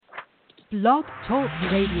Blog Talk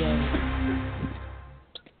Radio.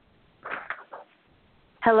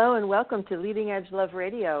 Hello and welcome to Leading Edge Love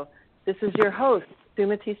Radio. This is your host,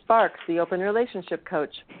 Sumati Sparks, the Open Relationship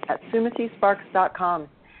Coach at sumatisparks.com.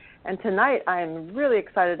 And tonight I am really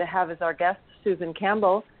excited to have as our guest Susan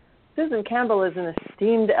Campbell. Susan Campbell is an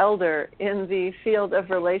esteemed elder in the field of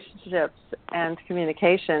relationships and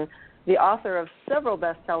communication, the author of several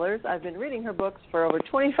bestsellers. I've been reading her books for over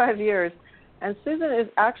 25 years. And Susan is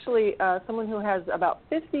actually someone who has about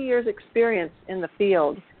 50 years experience in the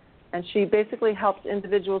field. And she basically helps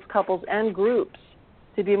individuals, couples, and groups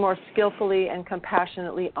to be more skillfully and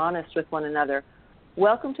compassionately honest with one another.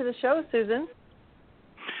 Welcome to the show, Susan.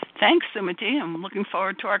 Thanks, Sumati. I'm looking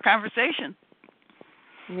forward to our conversation.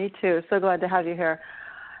 Me too. So glad to have you here.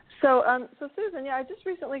 So Susan, I just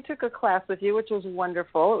recently took a class with you, which was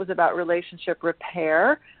wonderful. It was about relationship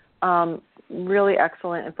repair. Really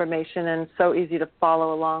excellent information and so easy to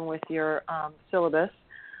follow along with your syllabus.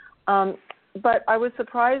 But I was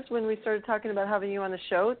surprised when we started talking about having you on the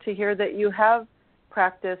show to hear that you have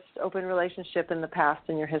practiced open relationship in the past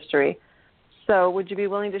in your history. So would you be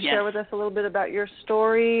willing to share with us a little bit about your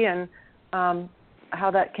story and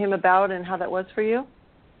how that came about and how that was for you?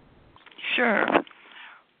 Sure.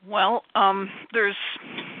 Well, I'm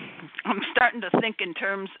starting to think in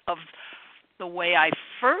terms of the way I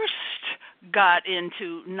first got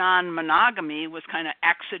into non-monogamy was kind of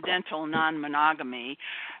accidental non-monogamy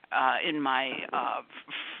in my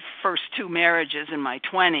first two marriages in my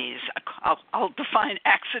 20s. I'll define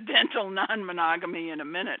accidental non-monogamy in a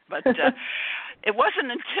minute, but it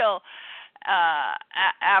wasn't until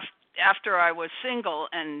after I was single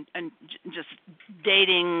and just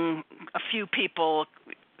dating a few people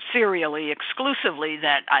serially, exclusively,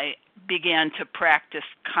 that I began to practice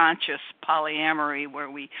conscious polyamory, where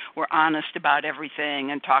we were honest about everything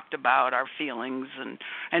and talked about our feelings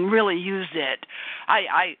and really used it.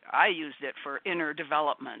 I used it for inner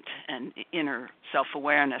development and inner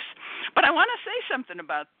self-awareness. But I want to say something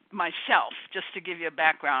about myself, just to give you a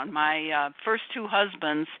background. My first two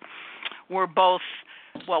husbands were both,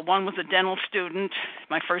 well, one was a dental student,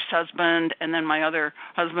 my first husband, and then my other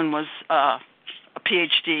husband was a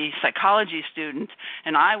PhD psychology student,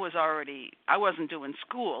 and I wasn't doing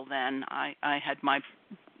school then. I had my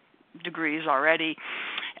degrees already,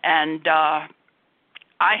 and I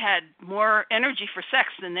had more energy for sex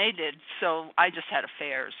than they did, so I just had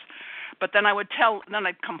affairs. But then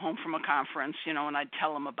I'd come home from a conference, and I'd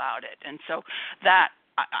tell them about it. And so that,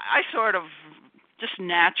 I sort of just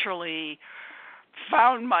naturally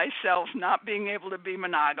found myself not being able to be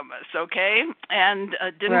monogamous, okay? And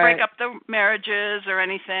didn't break up the marriages or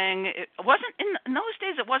anything. It wasn't, in those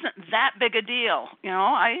days, it wasn't that big a deal.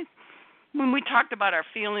 When we talked about our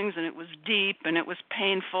feelings, and it was deep and it was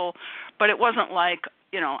painful, but it wasn't like,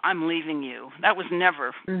 I'm leaving you. That was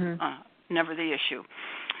never the issue.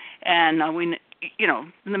 And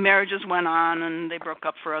the marriages went on and they broke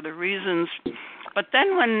up for other reasons. But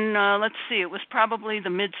then when, it was probably the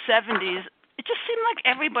mid-'70s, it just seemed like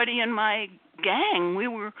everybody in my gang,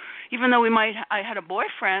 even though I had a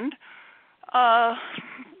boyfriend,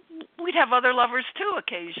 we'd have other lovers too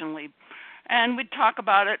occasionally. And we'd talk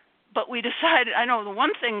about it, but we decided, I know the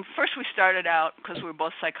one thing, first we started out, because we were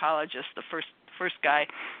both psychologists, the first guy,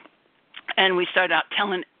 and we started out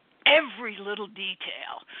telling every little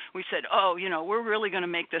detail. We said, we're really going to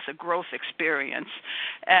make this a growth experience.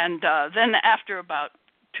 And then after about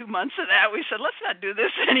 2 months of that, we said, let's not do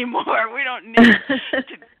this anymore. We don't need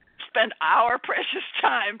to spend our precious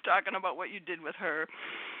time talking about what you did with her.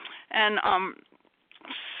 And I've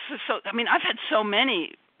had so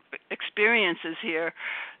many experiences here,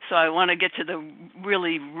 so I want to get to the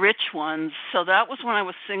really rich ones. So that was when I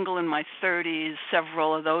was single in my 30s,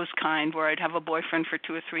 several of those kind, where I'd have a boyfriend for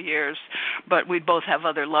 2 or 3 years, but we'd both have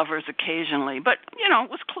other lovers occasionally. But, it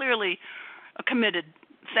was clearly a committed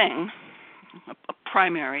thing, a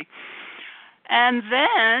primary. And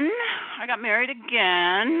then I got married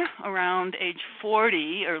again around age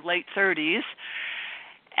 40 or late 30s.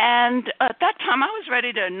 And at that time I was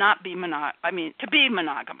ready to to be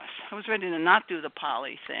monogamous. I was ready to not do the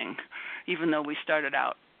poly thing, even though we started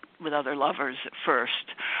out with other lovers at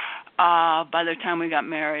first. By the time we got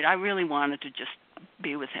married, I really wanted to just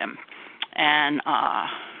be with him. And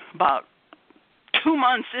about 2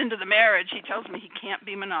 months into the marriage, he tells me he can't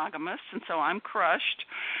be monogamous, and so I'm crushed.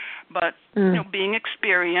 But being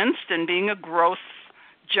experienced and being a growth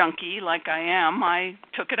junkie like I am, I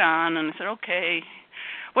took it on and said, okay.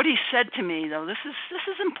 What he said to me, though, this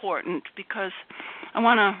is important, because I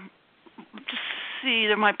want to just see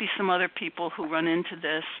there might be some other people who run into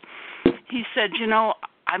this. He said,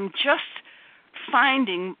 I'm just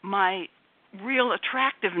finding my real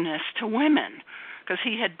attractiveness to women, because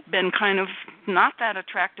he had been kind of not that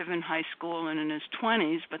attractive in high school and in his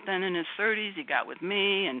 20s, but then in his 30s he got with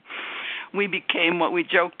me, and we became what we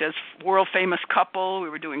joked as world-famous couple. We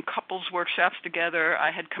were doing couples workshops together.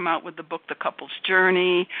 I had come out with the book The Couple's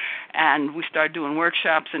Journey, and we started doing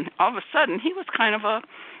workshops, and all of a sudden he was kind of a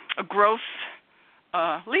growth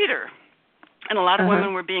leader, and a lot of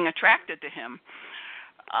women were being attracted to him.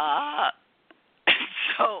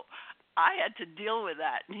 So I had to deal with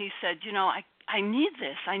that, and he said, I need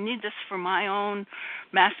this. I need this for my own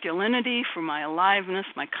masculinity, for my aliveness,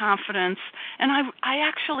 my confidence. And I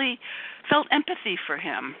actually felt empathy for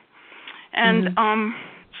him. And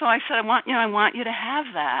so I said, I want you to have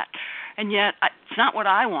that. And yet it's not what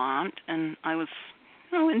I want. And I was,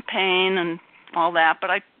 in pain and all that. But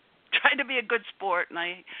I tried to be a good sport.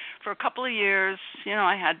 And for a couple of years,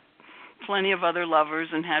 I had plenty of other lovers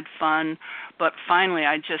and had fun. But finally,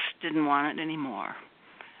 I just didn't want it anymore.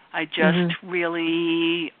 I just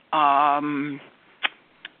really,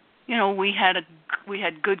 we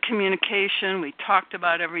had good communication. We talked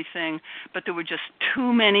about everything, but there were just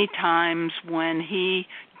too many times when he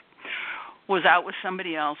was out with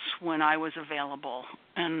somebody else when I was available,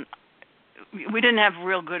 and we didn't have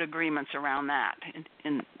real good agreements around that.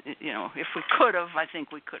 And if we could have, I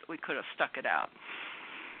think we could have stuck it out.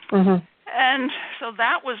 And so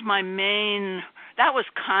that was that was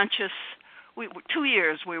conscious. 2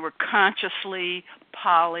 years we were consciously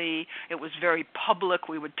poly. It was very public.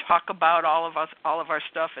 We would talk about all of our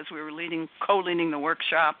stuff as we were co-leading the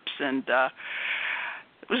workshops, and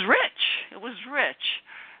it was rich.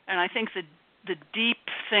 And I think the deep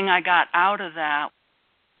thing I got out of that,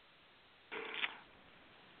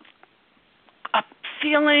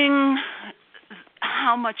 feeling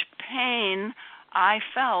how much pain I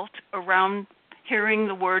felt around hearing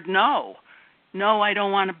the word no. No, I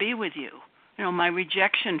don't want to be with you. My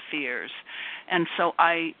rejection fears. And so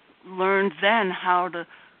I learned then how to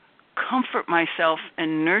comfort myself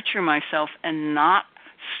and nurture myself and not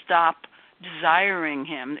stop desiring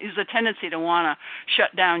him. There's a tendency to want to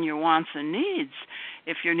shut down your wants and needs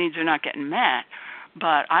if your needs are not getting met.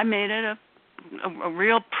 But I made it a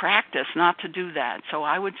real practice not to do that. So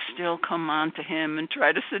I would still come on to him and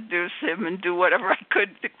try to seduce him and do whatever I could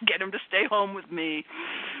to get him to stay home with me.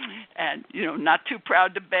 And, not too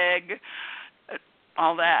proud to beg,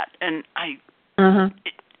 all that. And I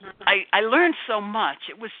learned so much.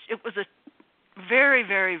 It was a very,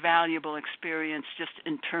 very valuable experience just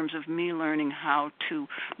in terms of me learning how to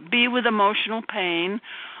be with emotional pain,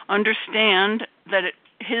 understand that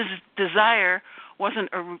his desire wasn't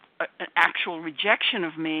an actual rejection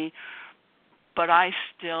of me, but I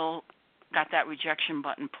still got that rejection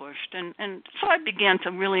button pushed. And so I began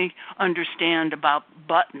to really understand about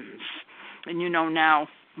buttons. And now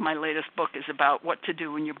my latest book is about what to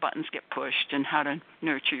do when your buttons get pushed and how to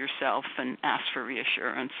nurture yourself and ask for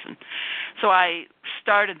reassurance. And so I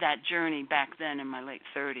started that journey back then in my late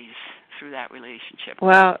 30s through that relationship.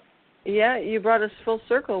 Wow. Yeah, you brought us full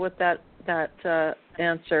circle with that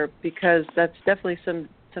answer, because that's definitely some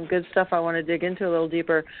good stuff I want to dig into a little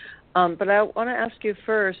deeper. But I want to ask you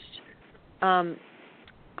first,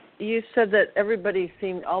 you said that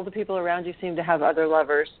all the people around you seem to have other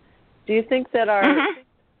lovers. Do you think that our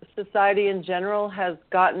society in general has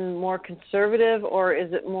gotten more conservative, or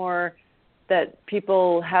is it more that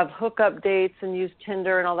people have hookup dates and use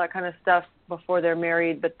Tinder and all that kind of stuff before they're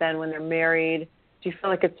married, but then when they're married, do you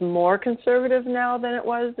feel like it's more conservative now than it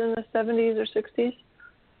was in the 70s or 60s?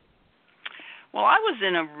 Well, I was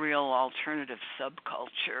in a real alternative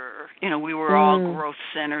subculture. We were all growth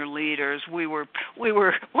center leaders. We were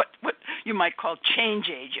what you might call change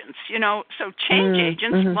agents. So change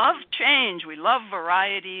agents love change. We love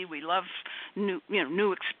variety. We love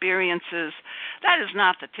new experiences. That is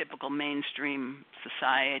not the typical mainstream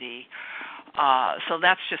society. So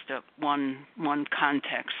that's just one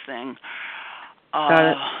context thing.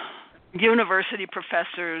 Got it. University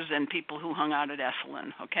professors and people who hung out at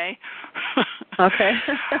Esalen, okay? Okay.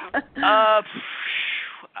 I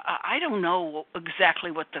don't know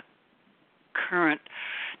exactly what the current.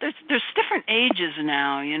 There's different ages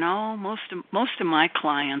now. Most of my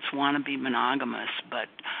clients want to be monogamous, but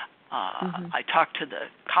I talk to the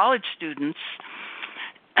college students.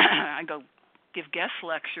 I go give guest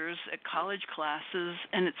lectures at college classes,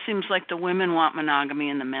 and it seems like the women want monogamy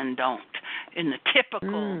and the men don't. In the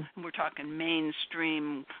typical, we're talking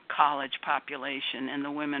mainstream college population, and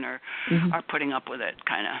the women are putting up with it,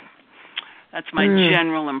 kind of. That's my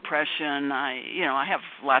general impression. I have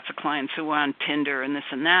lots of clients who are on Tinder and this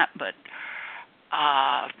and that, but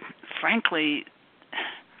frankly,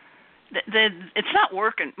 it's not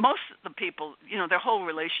working. Most of the people, their whole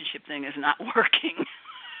relationship thing is not working.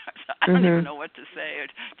 So I don't even know what to say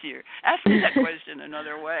to you. Ask me that question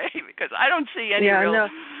another way, because I don't see any real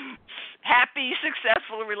happy,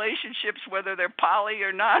 successful relationships, whether they're poly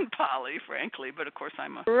or non-poly, frankly. But of course,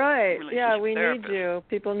 I'm a relationship we therapist. need you.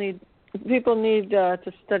 People need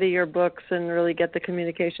to study your books and really get the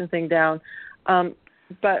communication thing down.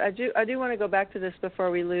 But I do want to go back to this before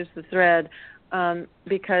we lose the thread,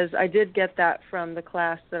 because I did get that from the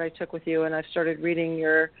class that I took with you, and I started reading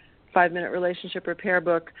your 5-minute relationship repair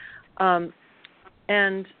book.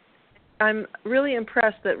 And I'm really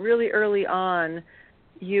impressed that really early on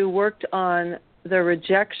you worked on the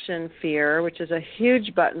rejection fear, which is a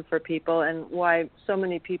huge button for people and why so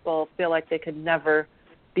many people feel like they could never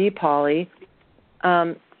be poly.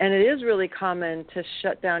 And it is really common to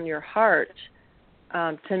shut down your heart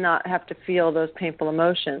to not have to feel those painful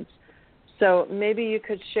emotions. So maybe you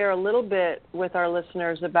could share a little bit with our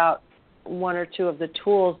listeners about one or two of the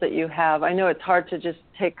tools that you have. I know it's hard to just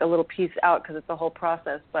take a little piece out because it's a whole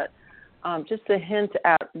process, but just a hint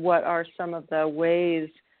at what are some of the ways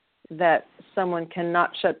that someone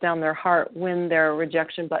cannot shut down their heart when their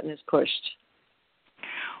rejection button is pushed.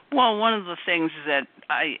 Well, one of the things that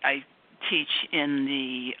I teach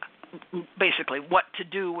in basically what to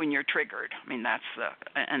do when you're triggered. I mean, that's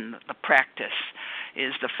the practice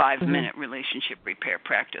is the 5-minute relationship repair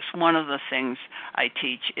practice. One of the things I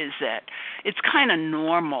teach is that it's kind of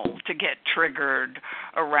normal to get triggered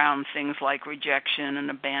around things like rejection and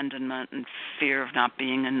abandonment and fear of not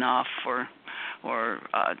being enough or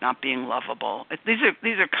not being lovable. These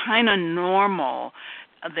are kind of normal.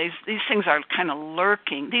 These things are kind of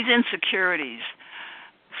lurking. These insecurities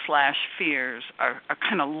 / fears are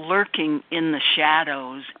kind of lurking in the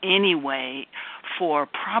shadows anyway for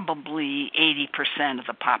probably 80% of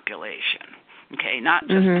the population, okay, not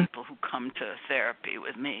just people who come to therapy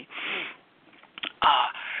with me.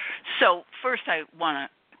 So first I want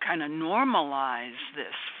to kind of normalize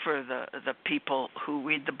this for the people who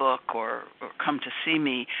read the book or come to see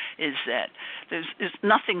me, is that there's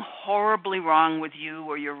nothing horribly wrong with you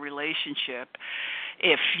or your relationship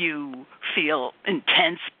if you feel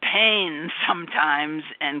intense pain sometimes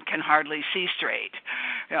and can hardly see straight.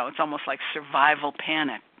 It's almost like survival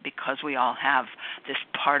panic, because we all have this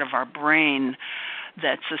part of our brain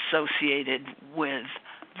that's associated with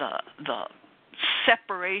the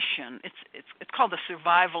separation. It's called the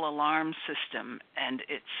survival alarm system, and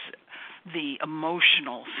it's the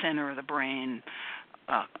emotional center of the brain,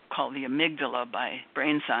 called the amygdala by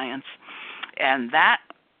brain science. And that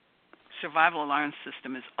survival alarm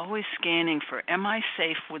system is always scanning for, am I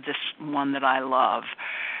safe with this one that I love?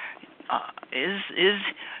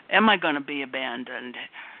 Am I going to be abandoned?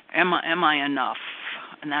 Am I enough?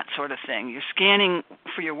 And that sort of thing. You're scanning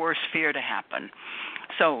for your worst fear to happen.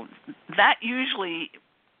 So that usually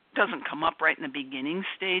doesn't come up right in the beginning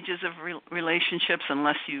stages of relationships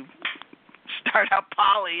unless you start out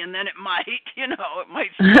poly, and then it might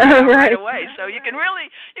start right away. So you can really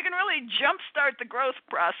jumpstart the growth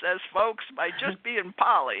process, folks, by just being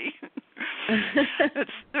poly.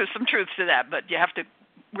 There's some truth to that, but you have to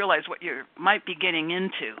realize what you might be getting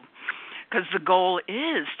into, because the goal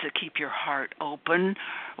is to keep your heart open,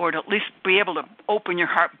 or to at least be able to open your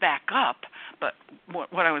heart back up. But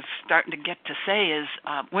what I was starting to get to say is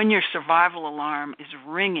when your survival alarm is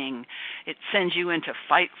ringing, it sends you into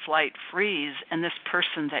fight, flight, freeze, and this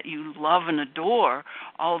person that you love and adore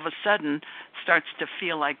all of a sudden starts to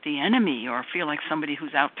feel like the enemy or feel like somebody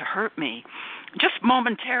who's out to hurt me, just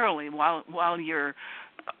momentarily while your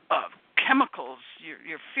chemicals,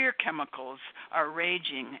 your fear chemicals are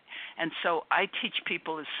raging. And so I teach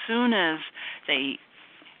people, as soon as they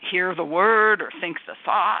hear the word or think the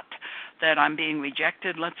thought that I'm being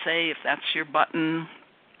rejected, let's say, if that's your button,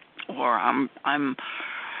 or I'm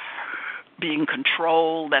being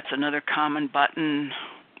controlled, that's another common button.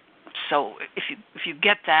 So if you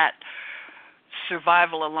get that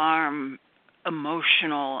survival alarm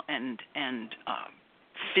emotional and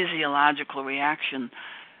physiological reaction,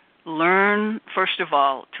 learn, first of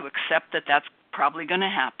all, to accept that that's probably going to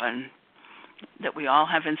happen, that we all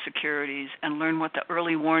have insecurities, and learn what the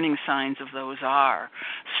early warning signs of those are,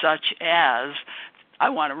 such as,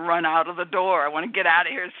 I want to run out of the door, I want to get out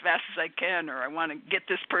of here as fast as I can, or I want to get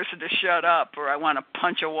this person to shut up, or I want to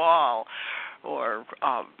punch a wall, or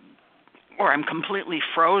I'm completely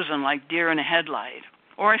frozen like deer in a headlight,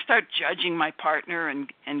 or I start judging my partner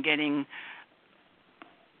and getting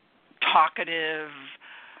talkative,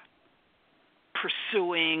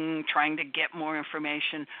 pursuing, trying to get more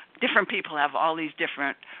information. Different people have all these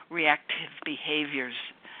different reactive behaviors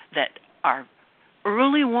that are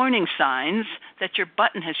early warning signs that your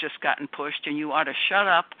button has just gotten pushed and you ought to shut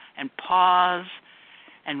up and pause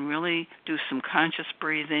and really do some conscious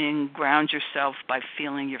breathing, ground yourself by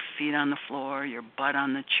feeling your feet on the floor, your butt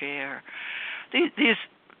on the chair. These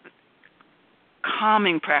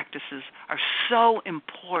calming practices are so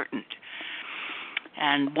important.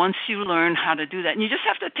 And once you learn how to do that, and you just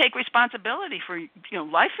have to take responsibility for,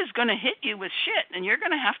 life is going to hit you with shit, and you're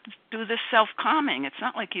going to have to do this self-calming. It's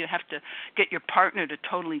not like you have to get your partner to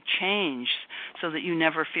totally change so that you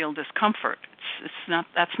never feel discomfort.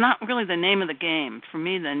 That's not really the name of the game. For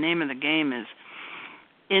me, the name of the game is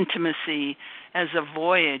intimacy as a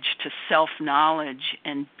voyage to self-knowledge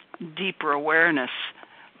and deeper awareness,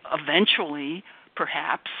 eventually,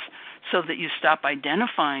 perhaps, so that you stop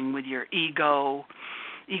identifying with your egoic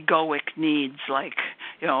needs, like,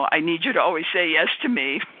 I need you to always say yes to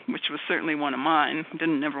me, which was certainly one of mine.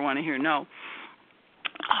 Didn't never want to hear no.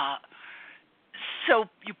 So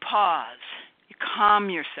you pause, you calm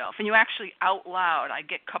yourself, and you actually out loud. I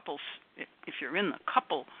get couples, if you're in the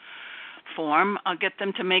couple form, I'll get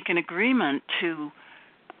them to make an agreement to,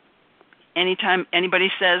 anytime anybody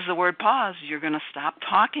says the word pause, you're going to stop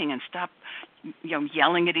talking and stop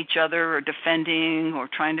yelling at each other or defending or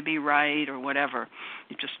trying to be right or whatever.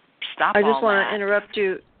 You just stop all that. I just want to interrupt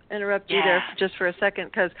you there just for a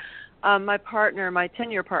second, because my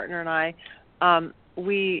 10-year partner and I,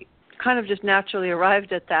 we kind of just naturally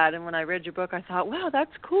arrived at that. And when I read your book, I thought, wow,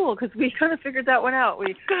 that's cool, because we kind of figured that one out.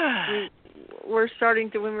 We were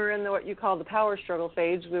starting to, when we were in what you call the power struggle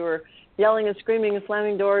phase, we were yelling and screaming and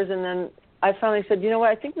slamming doors, and then I finally said, you know what,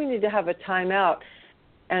 I think we need to have a timeout.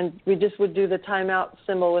 And we just would do the timeout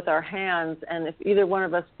symbol with our hands. And if either one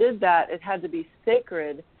of us did that, it had to be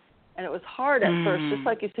sacred. And it was hard at first, just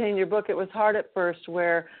like you say in your book, it was hard at first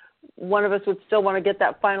where one of us would still want to get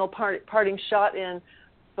that final parting shot in,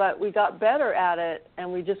 but we got better at it, and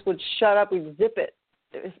we just would shut up, we'd zip it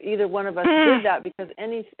if either one of us did that, because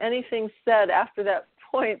anything said after that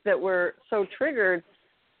point that we're so triggered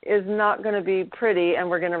is not going to be pretty, and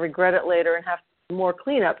we're going to regret it later and have more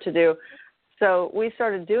cleanup to do. So we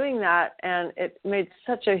started doing that, and it made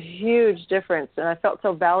such a huge difference. And I felt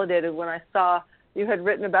so validated when I saw you had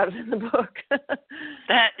written about it in the book.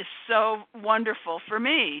 That is so wonderful for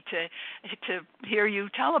me to hear you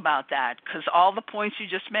tell about that, because all the points you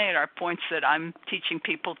just made are points that I'm teaching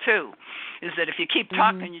people too, is that if you keep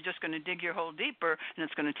talking, you're just going to dig your hole deeper, and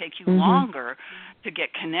it's going to take you longer to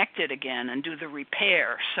get connected again and do the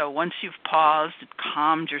repair. So once you've paused and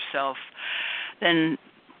calmed yourself, then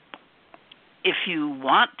if you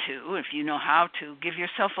want to, if you know how to, give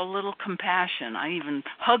yourself a little compassion. I even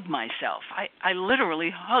hug myself. I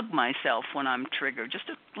literally hug myself when I'm triggered. Just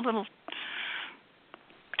a little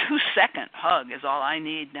 2-second hug is all I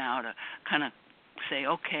need now to kind of say,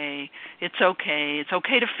 okay, it's okay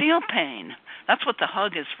to feel pain. That's what the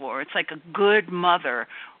hug is for. It's like a good mother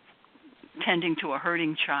tending to a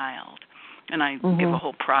hurting child. And I give a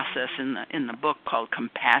whole process in the book called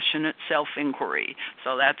compassionate self-inquiry.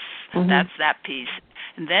 So that's that piece.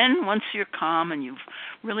 And then once you're calm and you've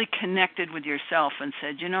really connected with yourself and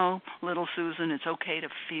said, little Susan, it's okay to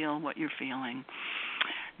feel what you're feeling,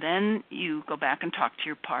 then you go back and talk to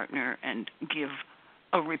your partner and give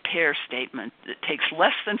a repair statement that takes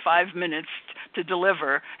less than 5 minutes to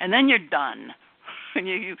deliver, and then you're done. And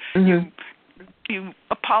you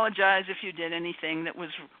apologize if you did anything that was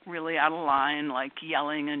really out of line, like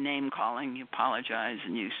yelling and name-calling. You apologize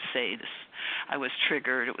and you say, this, I was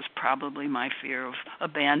triggered. It was probably my fear of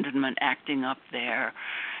abandonment acting up there.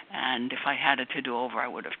 And if I had it to do over, I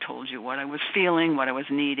would have told you what I was feeling, what I was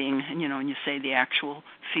needing, and you say the actual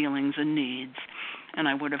feelings and needs. And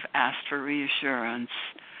I would have asked for reassurance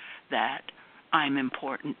that I'm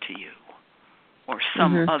important to you, or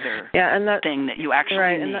some other thing that you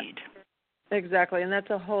actually need. Exactly, and that's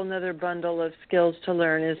a whole other bundle of skills to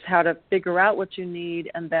learn, is how to figure out what you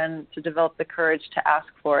need and then to develop the courage to ask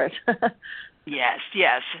for it. Yes.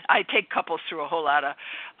 I take couples through a whole lot of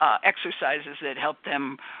exercises that help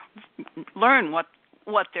them learn what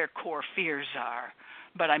their core fears are.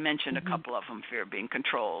 But I mentioned a couple of them: fear of being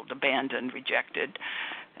controlled, abandoned, rejected.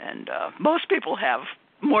 And most people have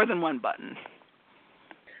more than one button.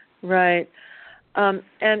 Right. And,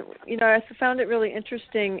 I found it really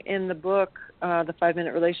interesting in the book, the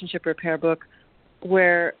 5-Minute Relationship Repair book,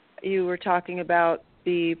 where you were talking about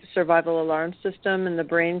the survival alarm system and the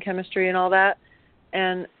brain chemistry and all that,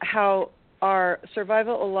 and how our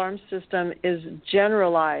survival alarm system is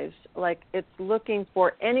generalized, like it's looking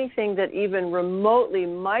for anything that even remotely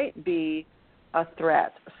might be a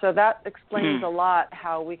threat. So that explains a lot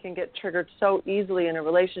how we can get triggered so easily in a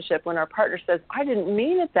relationship when our partner says, I didn't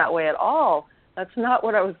mean it that way at all. that's not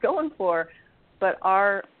what I was going for. But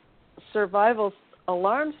our survival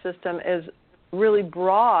alarm system is really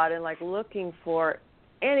broad and like looking for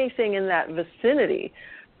anything in that vicinity.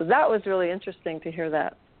 So that was really interesting to hear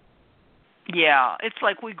that. Yeah, it's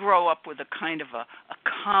like we grow up with a kind of a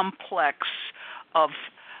complex of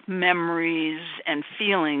memories and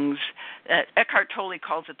feelings. Eckhart Tolle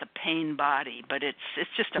calls it the pain body, but it's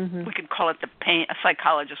just we could call it the pain. A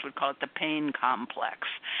psychologist would call it the pain complex.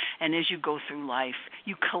 And as you go through life,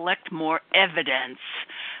 you collect more evidence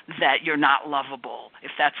that you're not lovable.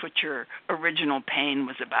 If that's what your original pain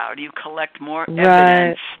was about, you collect more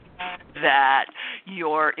evidence that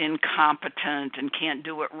you're incompetent and can't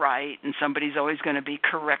do it right, and somebody's always going to be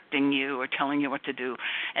correcting you or telling you what to do.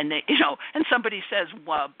 And they, and somebody says,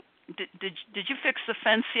 "Well, did you fix the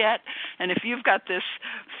fence yet?" And if you've got this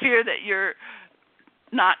fear that you're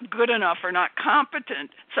not good enough or not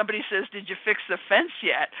competent, somebody says, "Did you fix the fence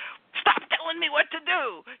yet?" Stop telling me what to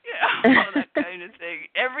do. All that kind of thing.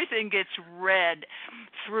 Everything gets read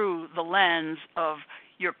through the lens of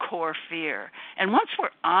your core fear. And once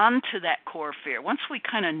we're on to that core fear, once we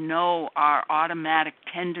kind of know our automatic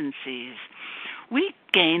tendencies, we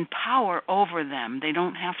gain power over them. They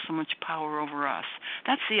don't have so much power over us.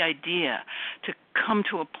 That's the idea, to come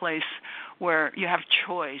to a place where you have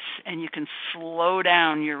choice and you can slow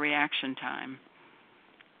down your reaction time.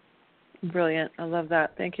 Brilliant. I love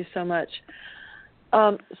that. Thank you so much.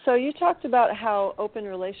 So you talked about how open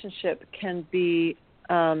relationship can be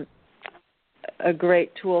a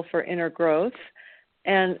great tool for inner growth,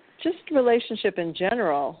 and just relationship in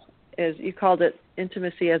general is, you called it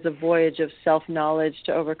intimacy as a voyage of self-knowledge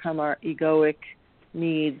to overcome our egoic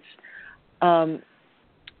needs. Can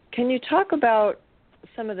you talk about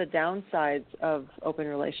some of the downsides of open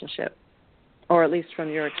relationship, or at least from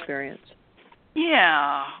your experience?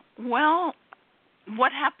 Yeah. Well,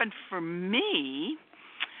 what happened for me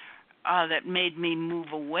that made me move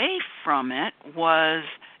away from it was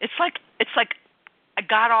it's like I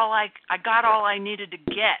got all I needed to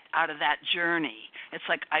get out of that journey. It's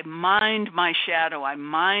like I mined my shadow, I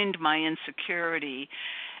mined my insecurity,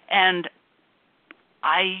 and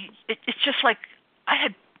it's just like I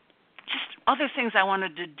had just other things I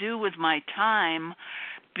wanted to do with my time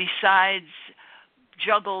besides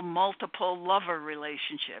juggle multiple lover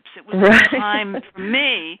relationships. It was time for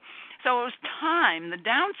me. So it was time. The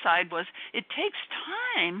downside was it takes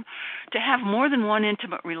time to have more than one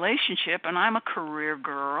intimate relationship, and I'm a career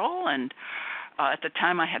girl, and at the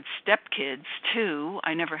time I had stepkids too.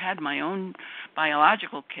 I never had my own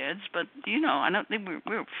biological kids, but I don't think we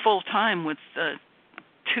were full time with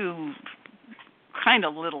two kind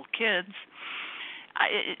of little kids.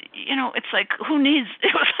 It's like, who needs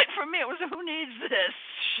this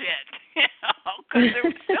shit, because there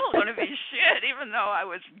was still going to be shit, even though I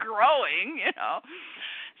was growing,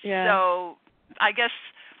 Yeah. So I guess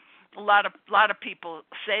a lot of people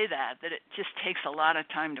say that it just takes a lot of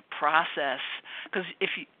time to process,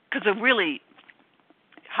 because a really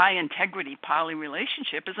high integrity poly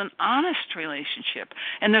relationship is an honest relationship,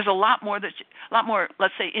 and there's a lot more,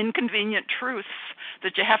 let's say, inconvenient truths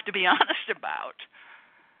that you have to be honest about.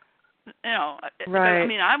 Right. I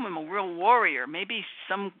mean, I'm a real warrior. Maybe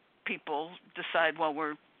some people decide, well,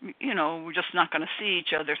 we're just not going to see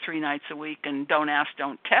each other 3 nights a week and don't ask,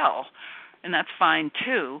 don't tell, and that's fine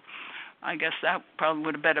too. I guess that probably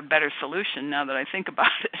would have been a better solution now that I think about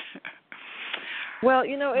it. Well,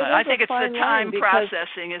 I think it's the time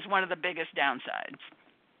processing is one of the biggest downsides.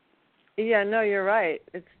 Yeah, no, you're right.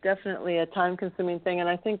 It's definitely a time-consuming thing, and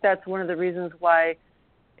I think that's one of the reasons why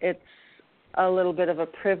it's a little bit of a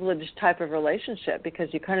privileged type of relationship, because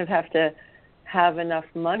you kind of have to have enough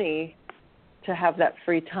money to have that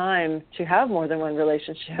free time to have more than one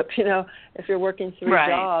relationship. If you're working 3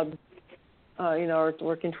 jobs, or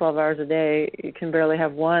working 12 hours a day, you can barely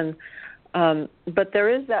have one. But there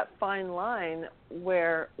is that fine line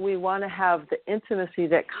where we want to have the intimacy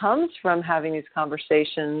that comes from having these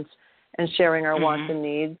conversations and sharing our wants and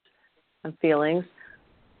needs and feelings,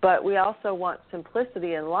 but we also want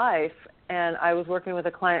simplicity in life. And I was working with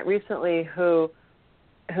a client recently who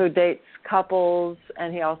dates couples,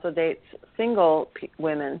 and he also dates single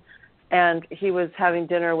women. And he was having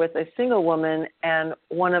dinner with a single woman, and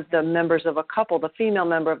one of the members of a couple, the female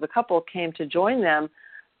member of the couple, came to join them,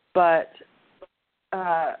 but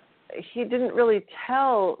he didn't really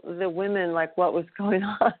tell the women what was going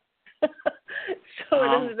on. So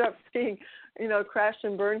it ended up being, crash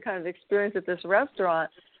and burn kind of experience at this restaurant.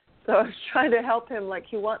 So I was trying to help him.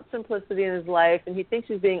 He wants simplicity in his life, and he thinks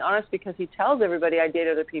he's being honest because he tells everybody I date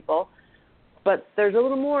other people. but there's a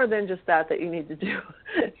little more than just that you need to do.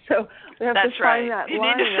 So we have That's to find right. that You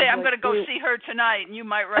line. need to say, I'm going to go you... see her tonight, and you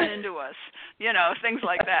might run into us. Things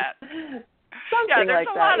like that. Something there's like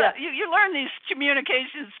a that. lot of you learn these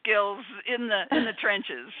communication skills in the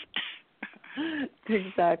trenches.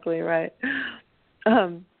 Exactly right.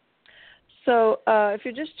 So if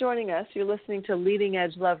you're just joining us, you're listening to Leading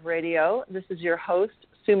Edge Love Radio. This is your host,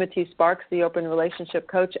 Sumati Sparks, the Open Relationship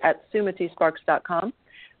Coach at SumatiSparks.com.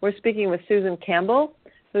 We're speaking with Susan Campbell,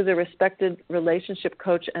 who's a respected relationship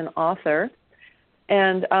coach and author.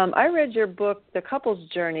 And I read your book, The Couple's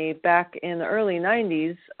Journey, back in the early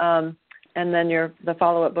 90s, and then the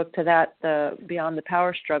follow-up book to that, the Beyond the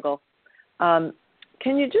Power Struggle.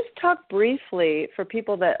 Can you just talk briefly, for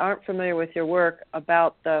people that aren't familiar with your work,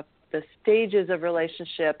 about the stages of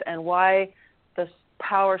relationship and why the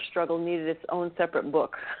power struggle needed its own separate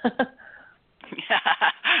book?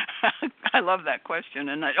 I love that question,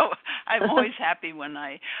 and I'm always happy when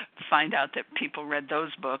I find out that people read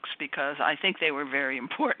those books, because I think they were very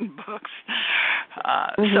important books.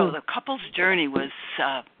 So The Couple's Journey was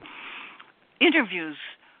interviews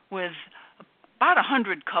with about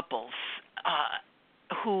 100 couples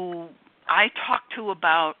who I talked to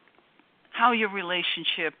about how your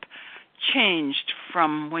relationship changed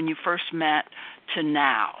from when you first met to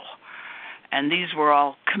now. And these were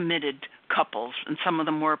all committed couples, and some of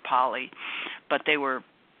them were poly, but they were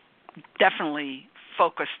definitely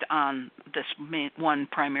focused on this one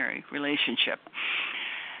primary relationship.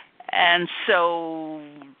 And so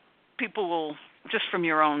people will, just from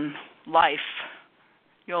your own life,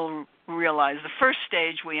 you'll realize the first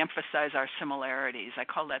stage we emphasize our similarities. I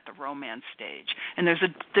call that the romance stage. And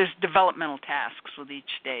there's developmental tasks with each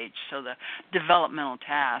stage. So the developmental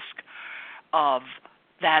task of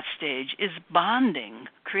that stage is bonding,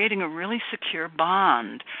 creating a really secure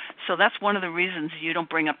bond. So that's one of the reasons you don't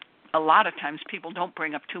bring up, a lot of times people don't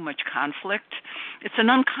bring up too much conflict. It's an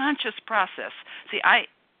unconscious process. See,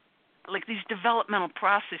 like these developmental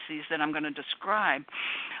processes that I'm going to describe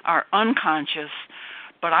are unconscious,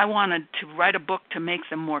 but I wanted to write a book to make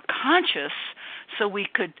them more conscious so we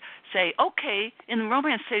could say, okay, in the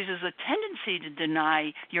romance stage there's a tendency to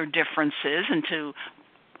deny your differences and to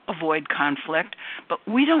avoid conflict, but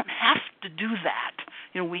we don't have to do that.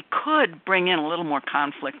 We could bring in a little more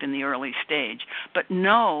conflict in the early stage, but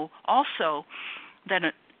know also that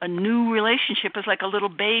a new relationship is like a little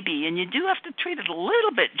baby, and you do have to treat it a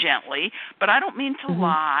little bit gently, but I don't mean to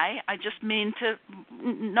lie. I just mean to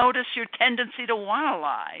notice your tendency to want to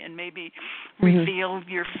lie and maybe reveal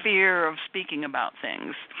your fear of speaking about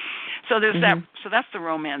things. So there's that. So that's the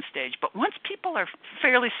romance stage. But once people are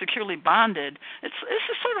fairly securely bonded, it's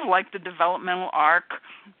sort of like the developmental arc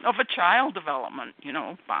of a child development.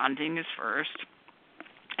 Bonding is first,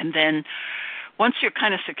 and then once you're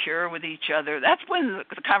kind of secure with each other, that's when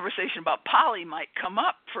the conversation about poly might come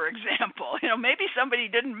up, for example. Maybe somebody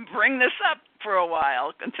didn't bring this up for a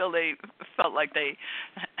while until they felt like they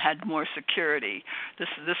had more security.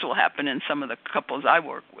 This will happen in some of the couples I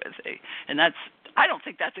work with. And I don't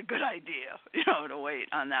think that's a good idea, to wait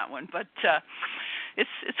on that one. But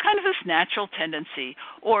it's kind of this natural tendency,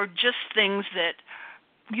 or just things that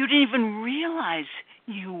you didn't even realize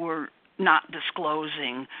you were not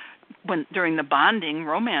disclosing during the bonding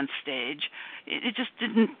romance stage. It just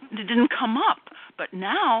didn't come up. But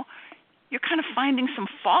now you're kind of finding some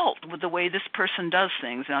fault with the way this person does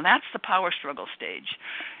things. Now that's the power struggle stage.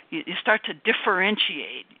 You start to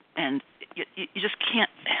differentiate, and you just can't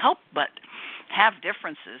help but have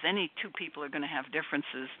differences. Any two people are going to have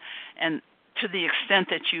differences, and to the extent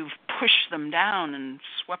that you've pushed them down and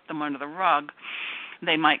swept them under the rug,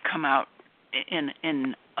 they might come out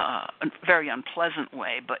in a very unpleasant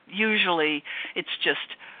way. But usually it's just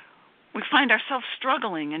we find ourselves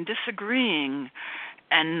struggling and disagreeing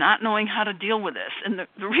and not knowing how to deal with this. And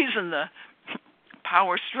the reason the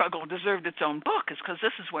power struggle deserved its own book is because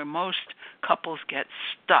this is where most couples get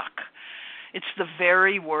stuck. It's the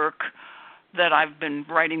very work that I've been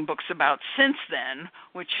writing books about since then,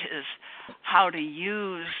 which is how to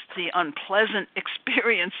use the unpleasant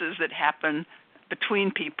experiences that happen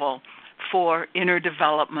between people for inner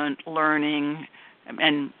development, learning,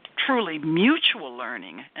 and truly mutual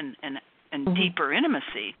learning and deeper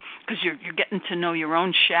intimacy, because you're getting to know your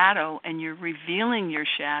own shadow and you're revealing your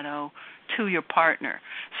shadow to your partner.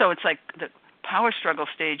 So it's like the power struggle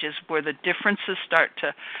stage is where the differences start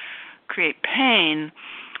to create pain,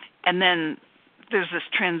 and then there's this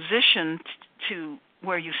transition to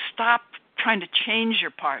where you stop trying to change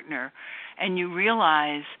your partner and you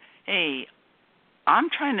realize, hey, I'm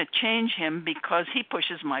trying to change him because he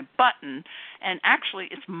pushes my button, and actually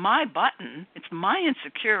it's my button, it's my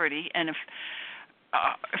insecurity, and if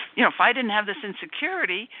I didn't have this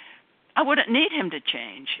insecurity, I wouldn't need him to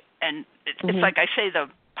change. And it's like I say, the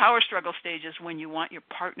power struggle stage is when you want your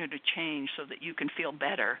partner to change so that you can feel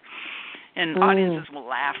better. And audiences will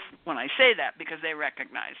laugh when I say that because they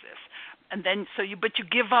recognize this. And then but you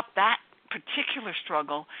give up that particular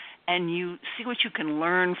struggle and you see what you can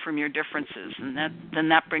learn from your differences, and then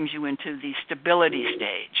that brings you into the stability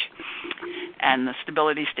stage. And the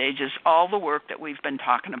stability stage is all the work that we've been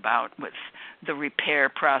talking about with the repair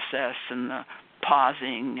process and the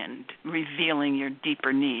pausing and revealing your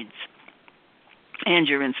deeper needs and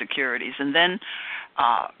your insecurities. And then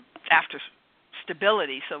after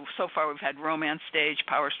stability, so far we've had romance stage,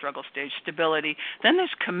 power struggle stage, stability. Then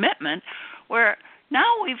there's commitment, where now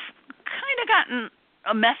we've kind of gotten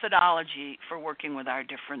a methodology for working with our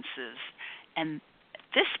differences. And at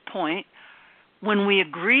this point, when we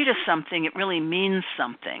agree to something, it really means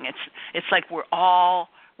something. It's like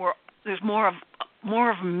there's more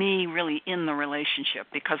of me really in the relationship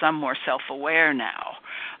because I'm more self-aware now.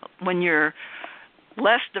 When you're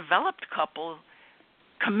less developed couple,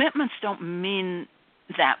 commitments don't mean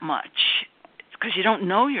that much because you don't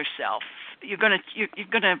know yourself. You're gonna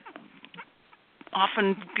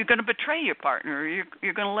betray your partner.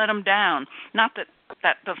 You're gonna let them down. Not that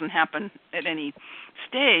doesn't happen at any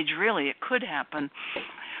stage, really. It could happen.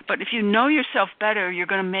 But if you know yourself better, you're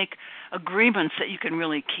going to make agreements that you can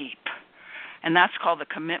really keep. And that's called the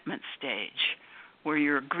commitment stage, where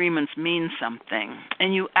your agreements mean something.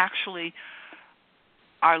 And you actually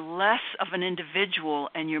are less of an individual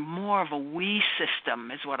and you're more of a we system,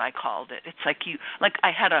 is what I called it. It's like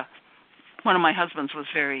I had one of my husbands was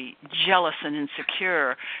very jealous and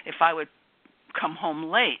insecure if I would come home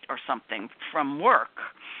late or something from work,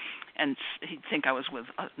 and he'd think I was with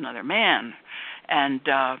another man. And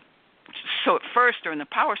so at first, during the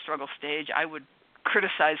power struggle stage, I would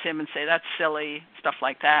criticize him and say, that's silly, stuff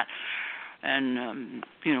like that. And,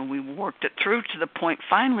 we worked it through to the point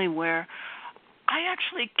finally where I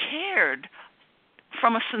actually cared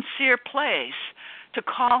from a sincere place to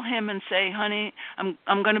call him and say, honey,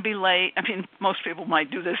 I'm going to be late. I mean, most people might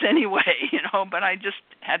do this anyway, but it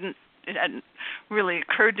hadn't really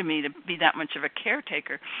occurred to me to be that much of a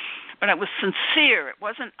caretaker. But it was sincere. It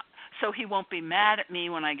wasn't so he won't be mad at me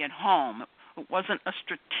when I get home. It wasn't a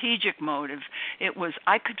strategic motive. It was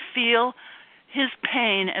I could feel his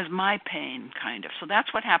pain as my pain, kind of. So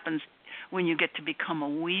that's what happens when you get to become a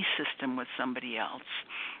we system with somebody else.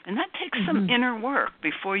 And that takes some inner work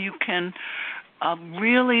before you can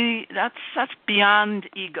really, that's beyond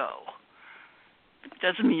ego. It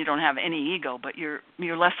doesn't mean you don't have any ego, but you're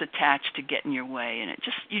less attached to getting your way, and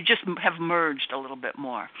you just have merged a little bit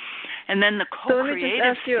more. And then the co-creative stage. So let me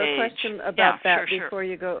just ask you a question about that before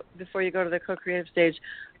you go to the co-creative stage.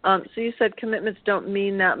 So you said commitments don't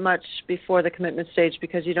mean that much before the commitment stage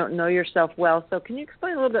because you don't know yourself well. So can you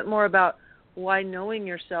explain a little bit more about why knowing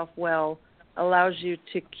yourself well allows you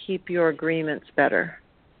to keep your agreements better?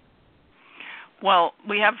 Well,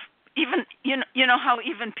 we have even you know how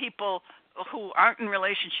even people who aren't in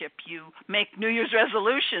relationship, you make New Year's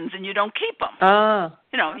resolutions and you don't keep them.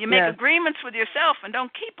 You make agreements with yourself and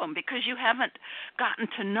don't keep them because you haven't gotten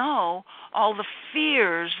to know all the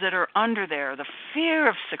fears that are under there, the fear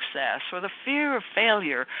of success or the fear of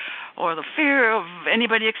failure or the fear of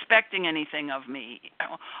anybody expecting anything of me,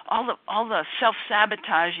 all the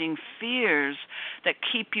self-sabotaging fears that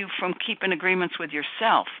keep you from keeping agreements with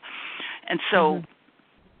yourself. And so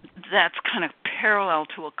that's kind of parallel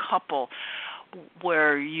to a couple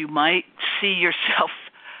where you might see yourself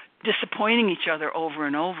disappointing each other over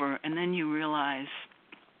and over, and then you realize,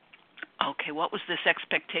 okay, what was this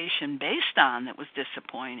expectation based on that was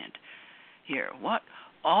disappointed here? What?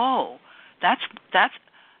 Oh, that's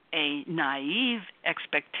a naive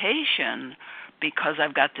expectation because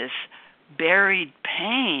I've got this buried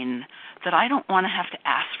pain that I don't want to have to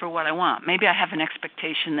ask for what I want. Maybe I have an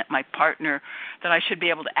expectation that my partner, that I should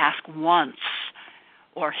be able to ask once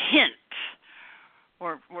or hint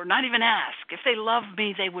or not even ask. If they love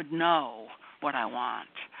me, they would know what I want.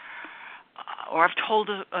 Or I've told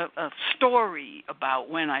a story about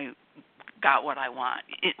when I got what I want.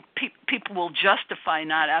 People will justify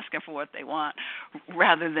not asking for what they want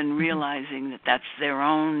rather than realizing that that's their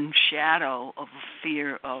own shadow of a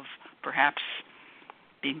fear of perhaps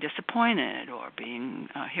being disappointed or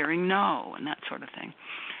hearing no and that sort of thing.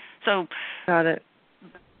 So got it.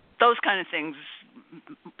 Those kind of things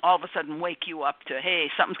all of a sudden wake you up to, hey,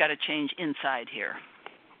 something's got to change inside here.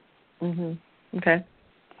 Okay.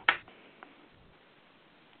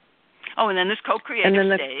 Oh, and then this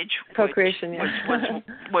co-creative stage, co-creation,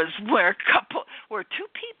 was where two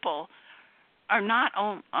people are not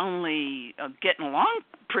only getting along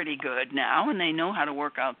pretty good now, and they know how to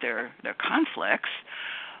work out their conflicts,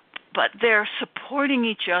 but they're supporting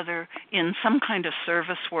each other in some kind of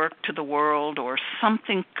service work to the world or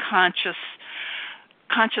something consciously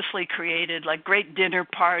created, like great dinner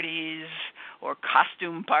parties or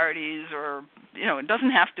costume parties, or it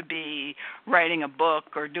doesn't have to be writing a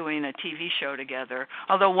book or doing a TV show together.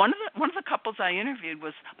 Although one of the couples I interviewed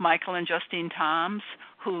was Michael and Justine Toms,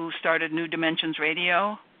 who started New Dimensions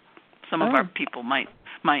Radio. Some of our people might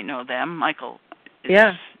know them. Michael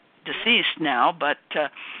is deceased now, but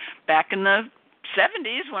back in the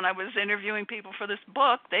 70s when I was interviewing people for this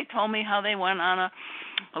book, they told me how they went on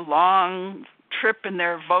a long trip in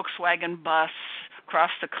their Volkswagen bus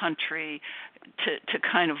across the country to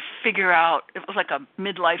kind of figure out, it was like a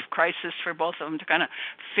midlife crisis for both of them, to kind of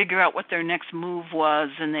figure out what their next move was,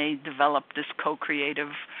 and they developed this co-creative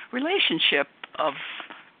relationship of,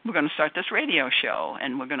 we're going to start this radio show,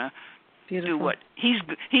 and we're going to do what he's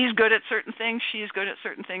good at certain things, she's good at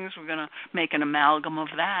certain things, we're going to make an amalgam of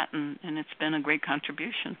that, and it's been a great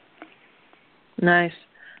contribution. Nice.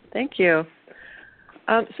 Thank you.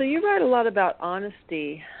 So you write a lot about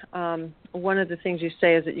honesty. One of the things you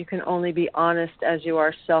say is that you can only be honest as you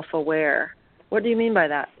are self-aware. What do you mean by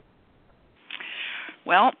that?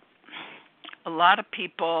 Well, a lot of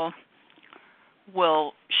people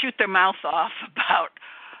will shoot their mouth off about,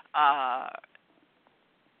 I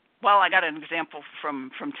got an example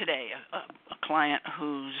from today, a client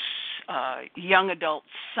whose young adult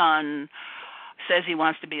son says he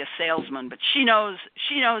wants to be a salesman, but she knows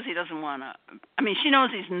he doesn't want to. I mean, she knows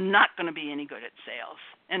he's not going to be any good at sales.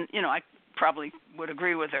 And, I probably would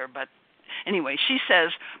agree with her, but anyway, she says,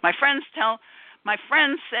 my friends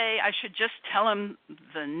say I should just tell him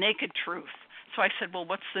the naked truth. So I said, well,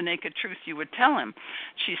 what's the naked truth you would tell him?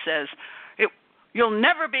 She says, you'll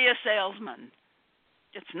never be a salesman.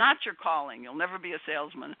 It's not your calling. You'll never be a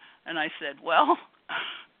salesman. And I said, well,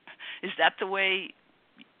 is that the way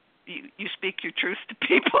you speak your truth to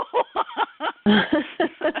people?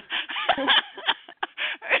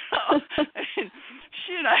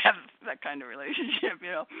 She and I have that kind of relationship,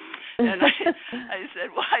 And I said,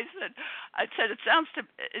 it sounds to.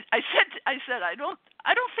 I said, I don't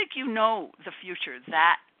think you know the future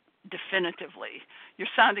that definitively. You're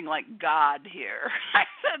sounding like God here. I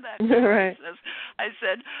said that. Right. I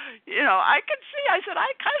said, I could see. I said,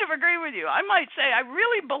 I kind of agree with you. I might say, I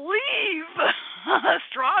really believe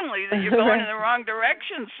strongly that you're going in the wrong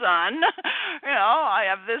direction, son. I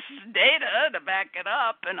have this data to back it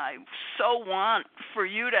up, and I so want for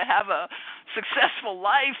you to have a successful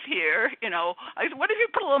life here. What if you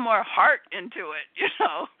put a little more heart into it?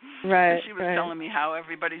 Right. And she was telling me how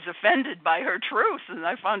everybody's offended by her truth, and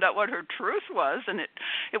I found out what her truth was, and it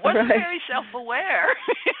wasn't very self-aware,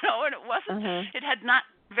 and it wasn't. It had not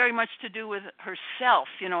very much to do with herself.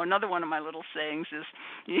 Another one of my little sayings is,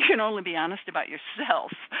 you can only be honest about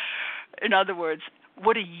yourself. In other words,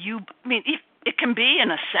 what do you? I mean, it can be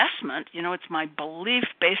an assessment. It's my belief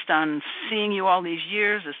based on seeing you all these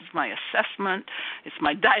years. This is my assessment. It's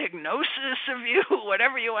my diagnosis of you,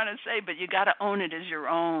 whatever you want to say, but you got to own it as your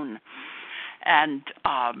own. And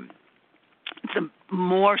the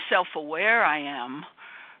more self-aware I am,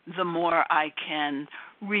 the more I can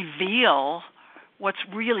reveal what's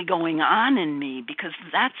really going on in me, because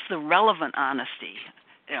that's the relevant honesty.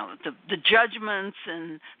 The judgments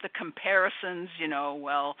and the comparisons,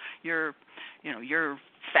 well, you're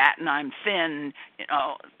fat and I'm thin,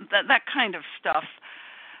 that kind of stuff.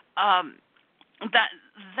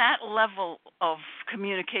 That level of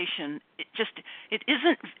communication, it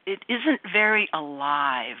isn't very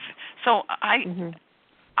alive. So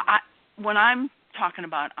when I'm talking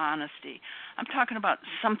about honesty, I'm talking about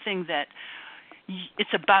something that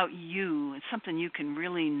it's about you. It's something you can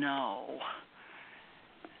really know.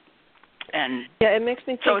 And it makes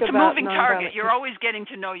me think so it's about a moving target. You're always getting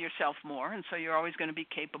to know yourself more, and so you're always going to be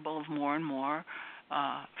capable of more and more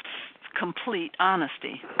complete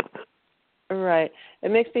honesty. Right.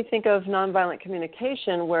 It makes me think of nonviolent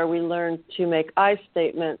communication, where we learn to make I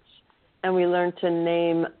statements and we learn to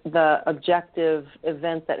name the objective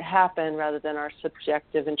event that happened rather than our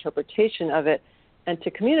subjective interpretation of it. And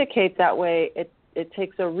to communicate that way, it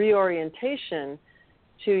takes a reorientation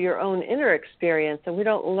to your own inner experience, and we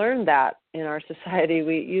don't learn that in our society.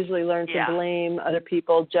 We usually learn to blame other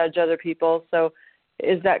people, judge other people. So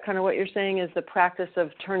is that kind of what you're saying, is the practice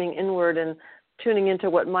of turning inward and tuning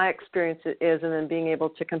into what my experience is, and then being able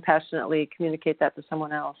to compassionately communicate that to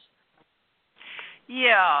someone else?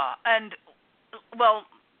 Yeah, and, well,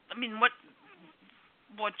 I mean, what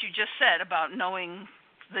you just said about knowing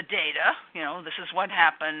the data, this is what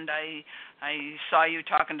happened. I saw you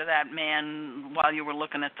talking to that man while you were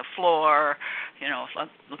looking at the floor.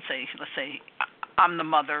 Let's say I'm the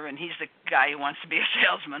mother and he's the guy who wants to be a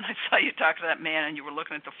salesman. I saw you talk to that man and you were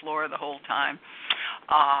looking at the floor the whole time.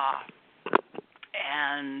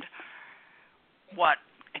 And what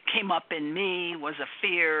came up in me was a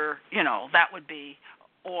fear, that would be,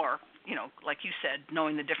 or, like you said,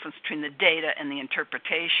 knowing the difference between the data and the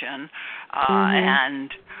interpretation,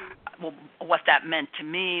 and what that meant to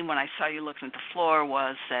me when I saw you looking at the floor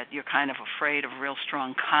was that you're kind of afraid of real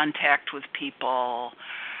strong contact with people,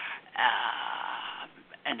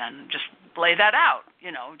 and then just lay that out,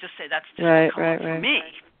 just say that's just what comes up for me,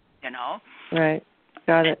 Right,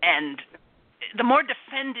 got it. And the more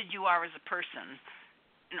defended you are as a person,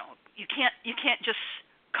 you can't just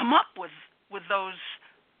come up with those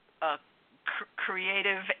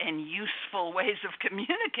creative and useful ways of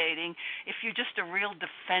communicating if you're just a real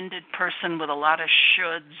defended person with a lot of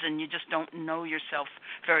shoulds and you just don't know yourself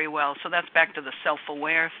very well. So that's back to the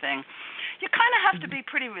self-aware thing. You kind of have to be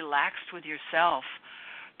pretty relaxed with yourself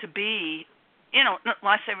to be, when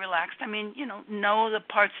I say relaxed, I mean, know the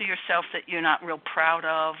parts of yourself that you're not real proud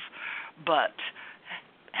of, but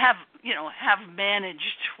have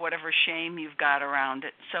managed whatever shame you've got around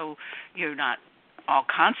it, so you're not all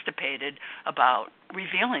constipated about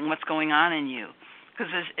revealing what's going on in you.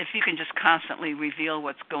 Because if you can just constantly reveal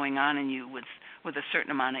what's going on in you with a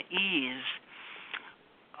certain amount of ease,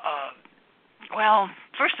 well,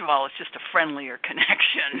 first of all, it's just a friendlier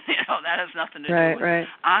connection. That has nothing to do with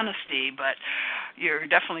honesty, but you're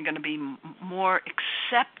definitely going to be more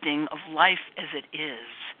accepting of life as it is.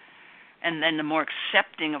 And then the more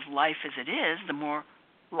accepting of life as it is, the more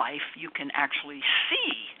life you can actually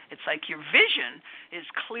see. It's like your vision is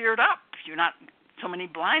cleared up. You're not so many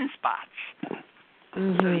blind spots.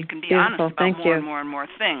 So you can be honest about more and more and more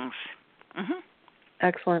things.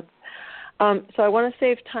 Excellent. So I want to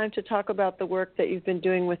save time to talk about the work that you've been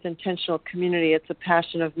doing with intentional community. It's a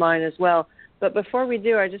passion of mine as well. But before we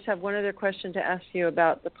do, I just have one other question to ask you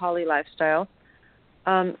about the poly lifestyle.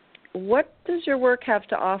 What does your work have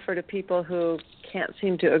to offer to people who can't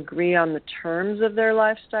seem to agree on the terms of their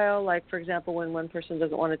lifestyle? Like, for example, when one person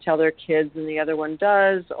doesn't want to tell their kids and the other one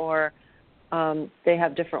does, or they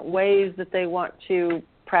have different ways that they want to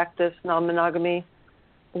practice non-monogamy.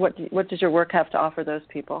 What does your work have to offer those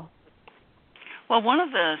people? Well, one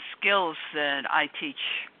of the skills that I teach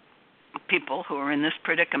people who are in this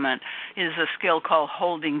predicament is a skill called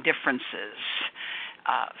holding differences.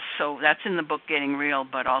 So that's in the book Getting Real,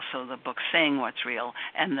 but also the book Saying What's Real.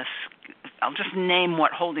 And I'll just name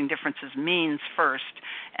what holding differences means first.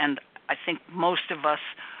 And I think most of us,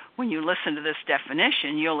 when you listen to this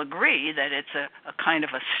definition, you'll agree that it's a kind of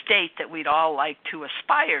a state that we'd all like to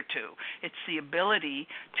aspire to. It's the ability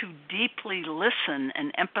to deeply listen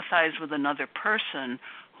and empathize with another person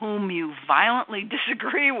whom you violently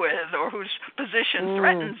disagree with or whose position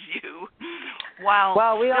threatens you, while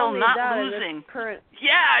still not losing.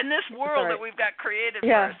 In this world that we've got created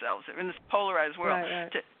for ourselves, in this polarized world,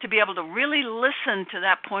 to be able to really listen to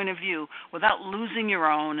that point of view without losing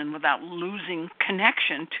your own and without losing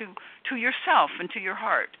connection to yourself and to your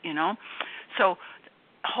heart, So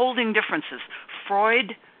holding differences.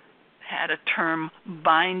 Freud had a term,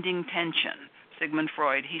 binding tension. Sigmund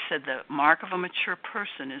Freud, he said the mark of a mature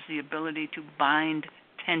person is the ability to bind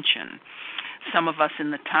tension. Some of us in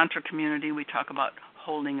the Tantra community, we talk about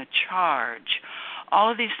holding a charge. All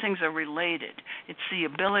of these things are related. It's the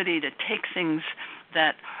ability to take things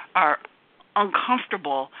that are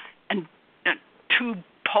uncomfortable and two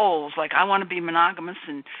poles, like I want to be monogamous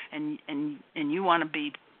and you want to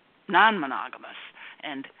be non-monogamous.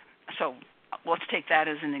 And so let's take that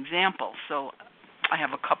as an example. So I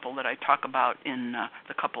have a couple that I talk about in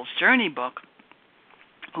the Couple's Journey book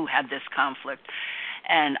who had this conflict,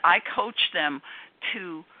 and I coach them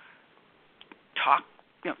to talk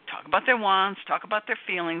about their wants, talk about their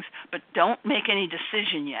feelings, but don't make any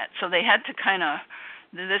decision yet. So they had to kind of,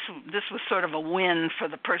 this was sort of a win for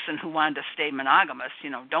the person who wanted to stay monogamous.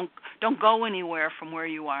 Don't go anywhere from where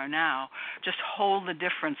you are now. Just hold the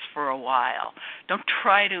difference for a while. Don't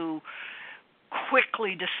try to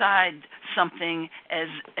quickly decide something as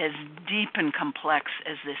deep and complex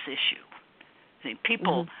as this issue. See,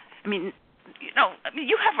 people, you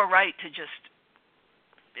have a right to just,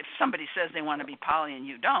 if somebody says they want to be poly and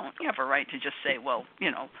you don't, you have a right to just say, well,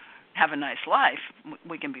 have a nice life.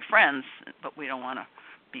 We can be friends, but we don't want to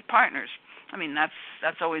be partners. I mean,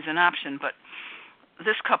 that's always an option, but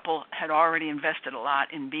this couple had already invested a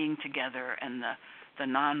lot in being together, and the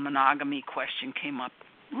non-monogamy question came up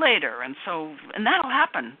later. And that'll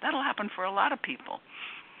happen. That'll happen for a lot of people.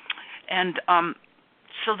 And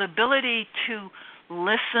so the ability to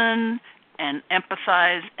listen and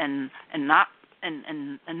empathize and not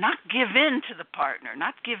give in to the partner,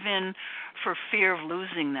 not give in for fear of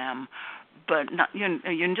losing them, but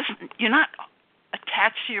you're not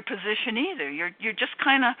attached to your position either. You're just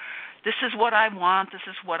kind of, this is what I want, this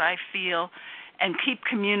is what I feel, and keep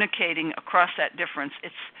communicating across that difference.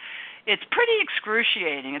 It's pretty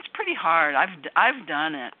excruciating. It's pretty hard. I've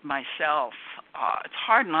done it myself. It's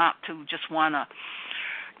hard not to just want to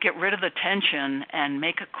get rid of the tension and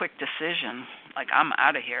make a quick decision, like I'm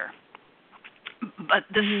out of here. But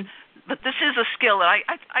this is a skill that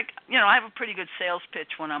I have a pretty good sales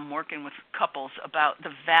pitch when I'm working with couples about the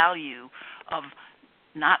value of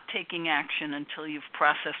not taking action until you've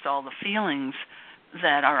processed all the feelings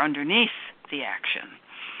that are underneath the action.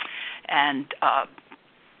 And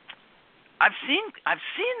I've seen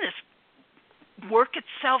this work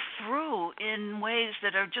itself through in ways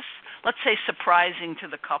that are just, let's say, surprising to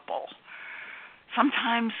the couple.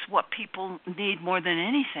 Sometimes what people need more than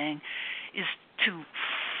anything is to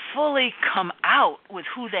fully come out with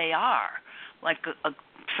who they are, like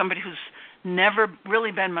somebody who's never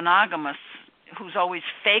really been monogamous, who's always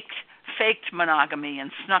faked monogamy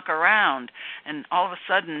and snuck around, and all of a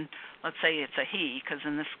sudden, let's say it's a he, because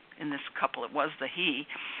in this couple it was the he.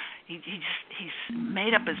 He's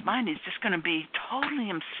made up his mind. He's just going to be totally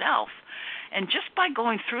himself, and just by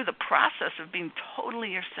going through the process of being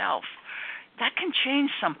totally yourself, that can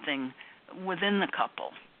change something within the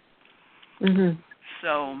couple. Mm-hmm.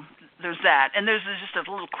 So there's that, and there's just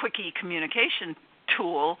a little quickie communication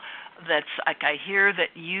tool that's like, I hear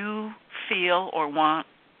that you feel or want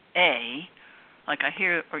A, like I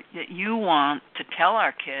hear or that you want to tell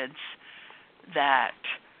our kids that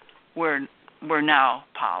we're now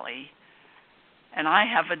poly, and I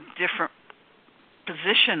have a different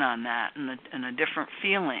position on that and a different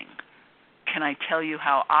feeling. Can I tell you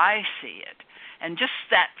how I see it? And just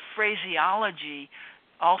that phraseology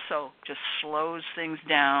also just slows things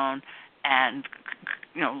down and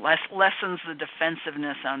lessens the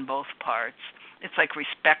defensiveness on both parts. It's like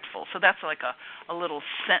respectful. So that's like a little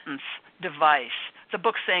sentence device. The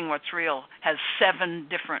book Saying What's Real has 7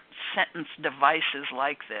 different sentence devices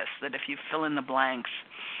like this, that if you fill in the blanks,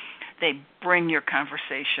 they bring your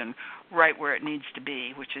conversation right where it needs to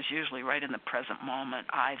be, which is usually right in the present moment,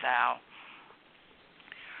 I, thou.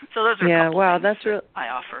 So those are a couple things that I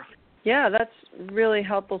offer. Yeah, that's really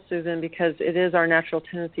helpful, Susan, because it is our natural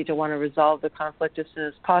tendency to want to resolve the conflict as soon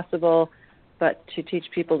as possible, but to teach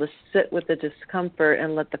people to sit with the discomfort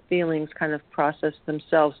and let the feelings kind of process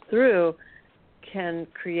themselves through can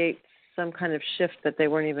create some kind of shift that they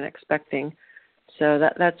weren't even expecting. So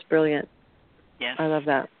that's brilliant. Yes. I love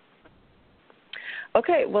that.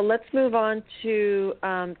 Okay, well, let's move on to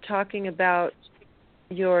talking about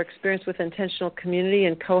your experience with intentional community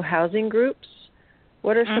and co-housing groups.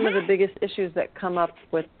 What are some of the biggest issues that come up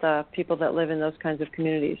with people that live in those kinds of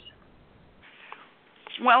communities?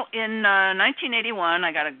 Well, in 1981,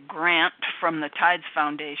 I got a grant from the Tides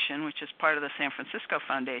Foundation, which is part of the San Francisco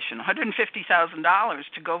Foundation, $150,000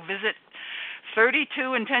 to go visit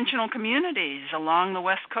 32 intentional communities along the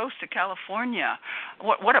west coast of California.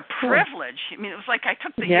 What a privilege. I mean, it was like I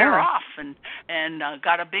took the year off and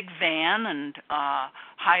got a big van and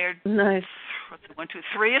hired 3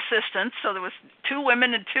 assistants. So there was 2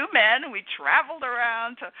 women and 2 men, and we traveled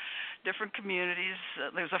around to different communities.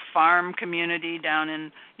 There's a farm community down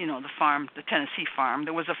in, the Tennessee farm.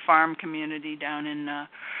 There was a farm community down in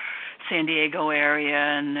San Diego area,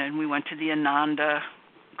 and then we went to the Ananda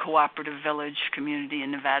Cooperative Village community in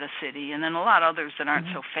Nevada City, and then a lot of others that aren't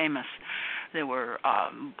so famous. There were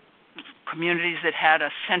communities that had a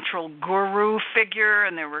central guru figure,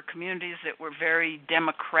 and there were communities that were very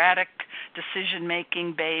democratic,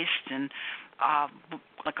 decision-making based, and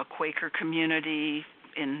like a Quaker community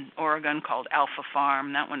in Oregon called Alpha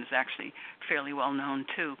Farm. That one is actually fairly well known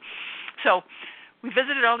too. So we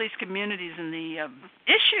visited all these communities, and the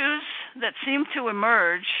issues that seem to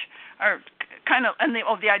emerge are kind of, and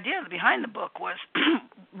the idea behind the book was,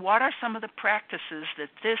 what are some of the practices that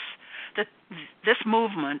this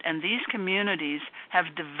movement and these communities have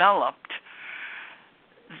developed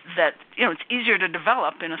that, it's easier to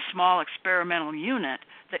develop in a small experimental unit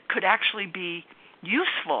that could actually be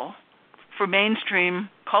useful for mainstream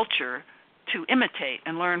culture to imitate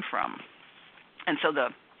and learn from. And so the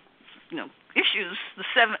issues,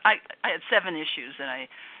 I had 7 issues that I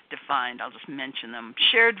defined. I'll just mention them.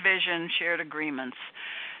 Shared vision, shared agreements.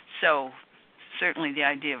 So certainly the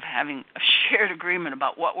idea of having a shared agreement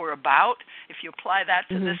about what we're about, if you apply that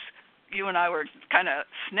to this you and I were kind of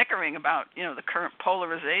snickering about, the current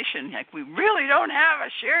polarization. Like, we really don't have a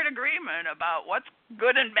shared agreement about what's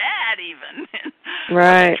good and bad, even,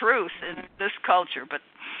 right. what's truth in this culture. But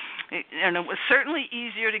it was certainly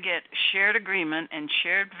easier to get shared agreement and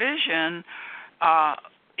shared vision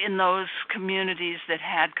in those communities that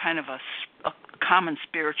had kind of a common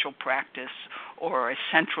spiritual practice or a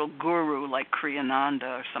central guru like Kriyananda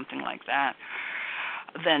or something like that,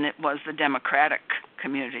 than it was the democratic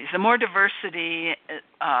communities. The more diversity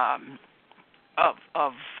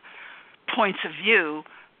of points of view,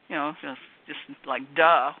 just like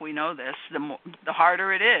we know this, the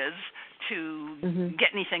harder it is to get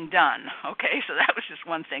anything done. Okay, so that was just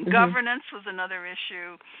one thing. Governance was another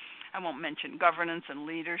issue. I won't mention governance and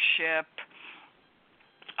leadership,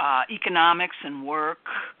 economics and work,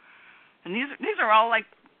 and these are all like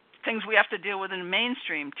things we have to deal with in the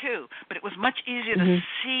mainstream too. But it was much easier to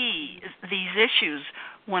see these issues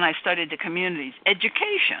when I studied the communities.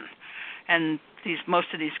 Education, and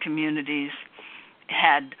most of these communities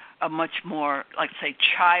had a much more, like, say,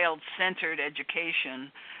 child-centered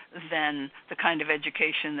education than the kind of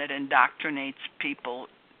education that indoctrinates people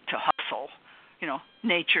to hustle.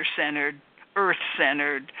 Nature-centered,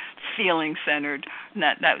 earth-centered, feeling-centered. And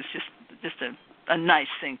that was just a nice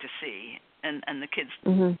thing to see. And the kids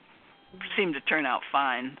seem to turn out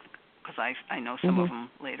fine, because I know some of them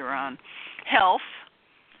later on. Health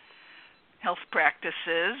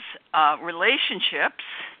practices, relationships.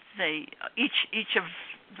 Each of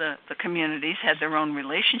the communities had their own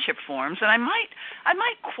relationship forms, and I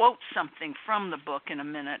might quote something from the book in a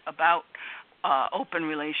minute about open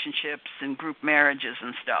relationships and group marriages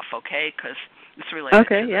and stuff. Okay, because it's related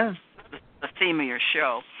to the theme of your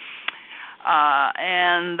show.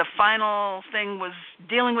 And the final thing was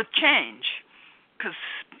dealing with change, because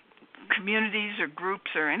communities or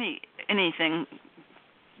groups or anything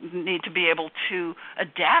need to be able to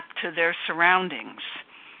adapt to their surroundings.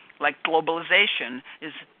 Like globalization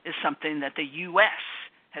is something that the U.S.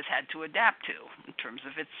 has had to adapt to in terms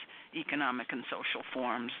of its economic and social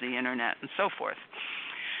forms, the internet, and so forth.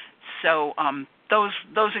 So those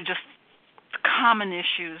are just common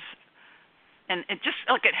issues. And it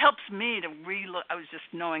helps me to relook. I was just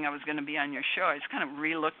knowing I was going to be on your show. I just kind of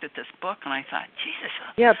relooked at this book, and I thought, Jesus,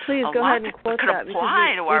 please go ahead and quote could that.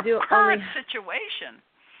 apply to our current situation.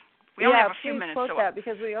 We only have a few minutes. Yeah, please quote that,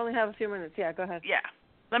 because we only have a few minutes. Yeah, go ahead. Yeah.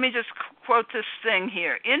 Let me just quote this thing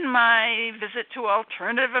here. In my visit to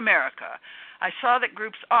alternative America, I saw that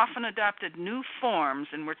groups often adopted new forms,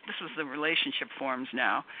 and this was the relationship forms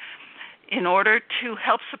now, in order to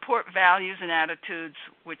help support values and attitudes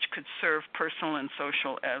which could serve personal and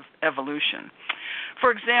social evolution.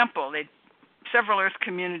 For example, several Earth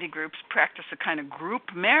community groups practice a kind of group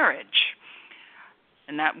marriage.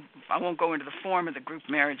 And that, I won't go into the form of the group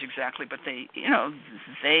marriage exactly, but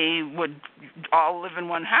they would all live in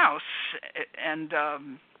one house and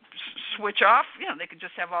switch off. They could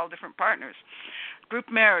just have all different partners. Group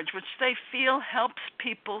marriage, which they feel helps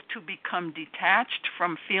people to become detached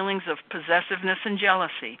from feelings of possessiveness and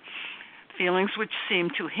jealousy, feelings which seem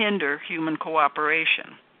to hinder human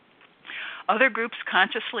cooperation. Other groups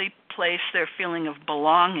consciously place their feeling of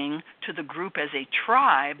belonging to the group as a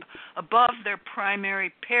tribe above their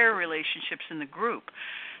primary pair relationships in the group.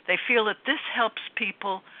 They feel that this helps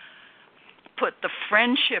people put the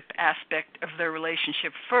friendship aspect of their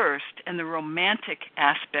relationship first and the romantic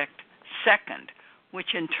aspect second,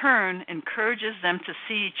 which in turn encourages them to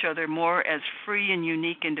see each other more as free and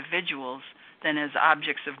unique individuals than as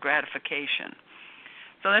objects of gratification.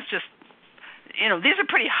 So that's just, these are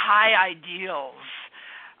pretty high ideals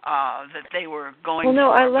that they were going for.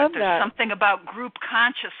 I love There's that. something about group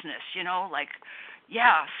consciousness,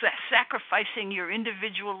 sacrificing your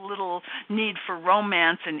individual little need for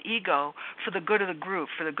romance and ego for the good of the group,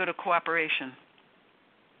 for the good of cooperation.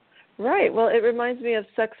 Right. Well, it reminds me of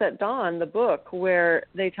Sex at Dawn, the book, where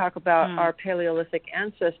they talk about our Paleolithic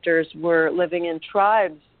ancestors were living in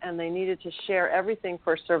tribes and they needed to share everything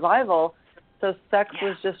for survival. So sex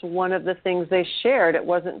was just one of the things they shared. It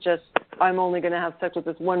wasn't just, I'm only going to have sex with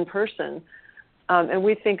this one person. And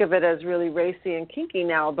we think of it as really racy and kinky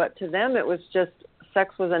now, but to them it was just,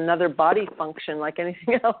 sex was another body function like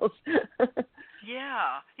anything else.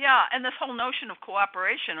 Yeah. And this whole notion of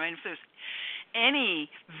cooperation, right? If there's any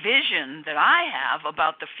vision that I have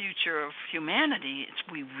about the future of humanity,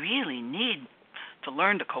 it's we really need to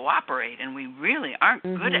learn to cooperate, and we really aren't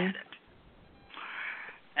good at it.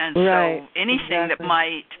 And so anything that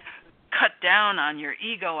might cut down on your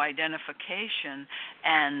ego identification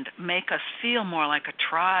and make us feel more like a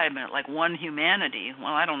tribe, like one humanity,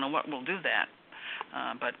 well, I don't know what will do that.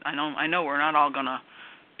 But I know we're not all going to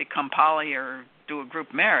become poly or do a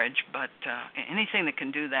group marriage, but anything that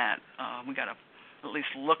can do that, we got to at least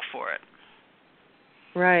look for it.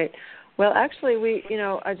 Right. Well, actually,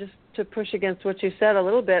 I just to push against what you said a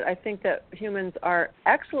little bit, I think that humans are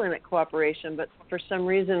excellent at cooperation, but for some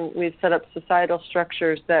reason we've set up societal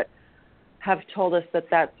structures that have told us that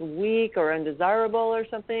that's weak or undesirable or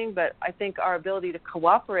something, but I think our ability to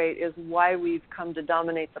cooperate is why we've come to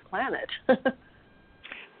dominate the planet.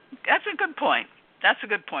 That's a good point.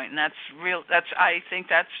 And that's real. I think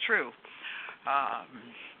that's true.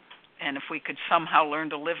 And if we could somehow learn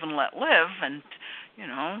to live and let live, and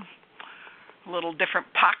little different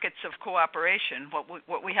pockets of cooperation.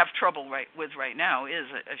 What we have trouble with right now is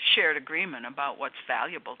a shared agreement about what's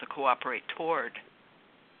valuable to cooperate toward.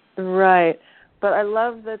 Right. But I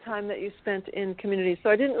love the time that you spent in community. So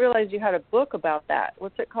I didn't realize you had a book about that.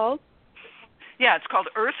 What's it called? Yeah, it's called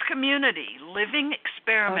Earth Community, Living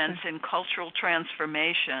Experiments in Cultural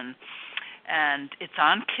Transformation. And it's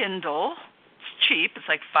on Kindle. It's cheap. It's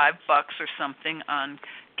like $5 or something on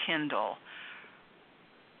Kindle.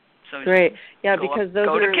 So great. Yeah, because those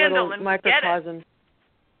are little microcosms.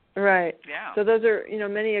 Right. Yeah. So those are,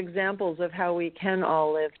 many examples of how we can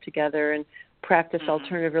all live together and practice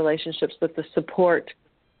alternative relationships with the support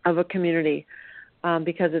of a community,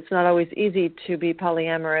 because it's not always easy to be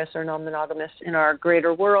polyamorous or non-monogamous in our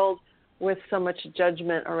greater world with so much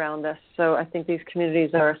judgment around us. So I think these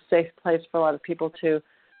communities are a safe place for a lot of people to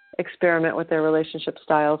experiment with their relationship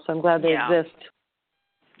styles. So I'm glad they exist.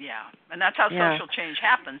 Yeah, and that's how social change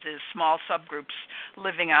happens, is small subgroups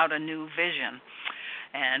living out a new vision.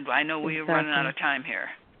 And I know we're running out of time here.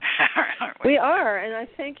 Aren't we? We are, and I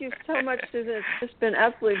thank you so much, Susan. It's just been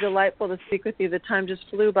absolutely delightful to speak with you. The time just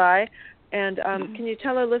flew by. And can you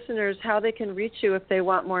tell our listeners how they can reach you if they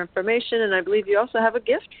want more information? And I believe you also have a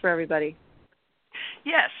gift for everybody.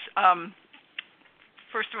 Yes.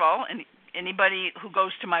 First of all, anybody who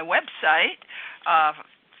goes to my website,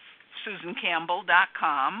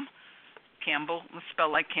 SusanCampbell.com, Campbell,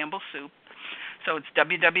 spelled like Campbell soup. So it's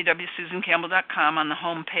www.susancampbell.com. On the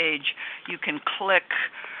home page, you can click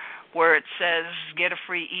where it says get a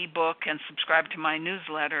free ebook and subscribe to my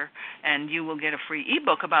newsletter, and you will get a free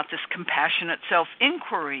ebook about this compassionate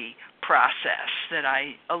self-inquiry process that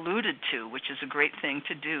I alluded to, which is a great thing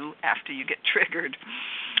to do after you get triggered.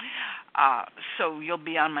 So you'll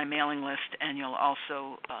be on my mailing list, and you'll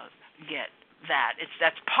also get that.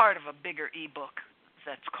 That's part of a bigger ebook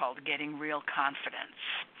that's called Getting Real Confidence.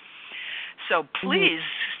 So please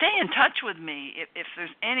stay in touch with me if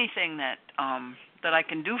there's anything that I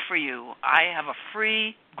can do for you. I have a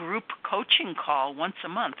free group coaching call once a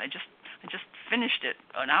month. I just finished it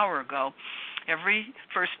an hour ago. Every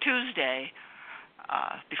first Tuesday,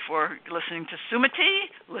 before listening to Sumati,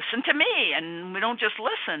 listen to me. And we don't just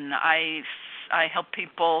listen. I help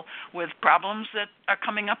people with problems that are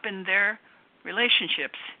coming up in their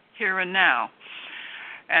relationships here and now.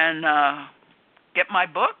 And get my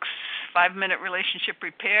books. 5-Minute Relationship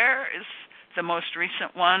Repair is the most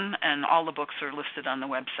recent one, and all the books are listed on the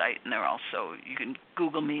website. And they're also, you can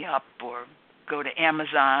Google me up or go to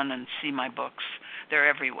Amazon and see my books. They're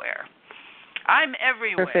everywhere. I'm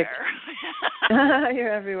everywhere. Perfect.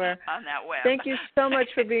 You're everywhere. On that web. Thank you so much,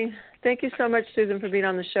 Susan, for being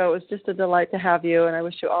on the show. It was just a delight to have you, and I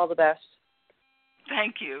wish you all the best.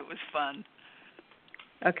 Thank you. It was fun.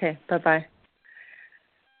 Okay, bye-bye.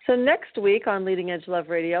 So next week on Leading Edge Love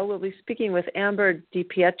Radio, we'll be speaking with Amber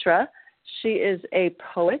DiPietra. She is a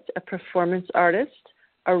poet, a performance artist,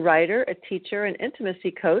 a writer, a teacher, an intimacy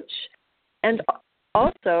coach, and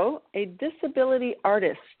also a disability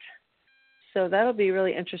artist. So that'll be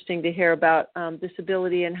really interesting to hear about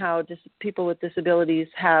disability and how people with disabilities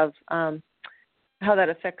have, how that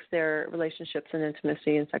affects their relationships and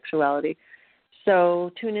intimacy and sexuality. So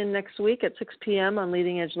tune in next week at 6 p.m. on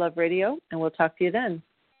Leading Edge Love Radio, and we'll talk to you then.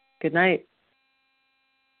 Good night.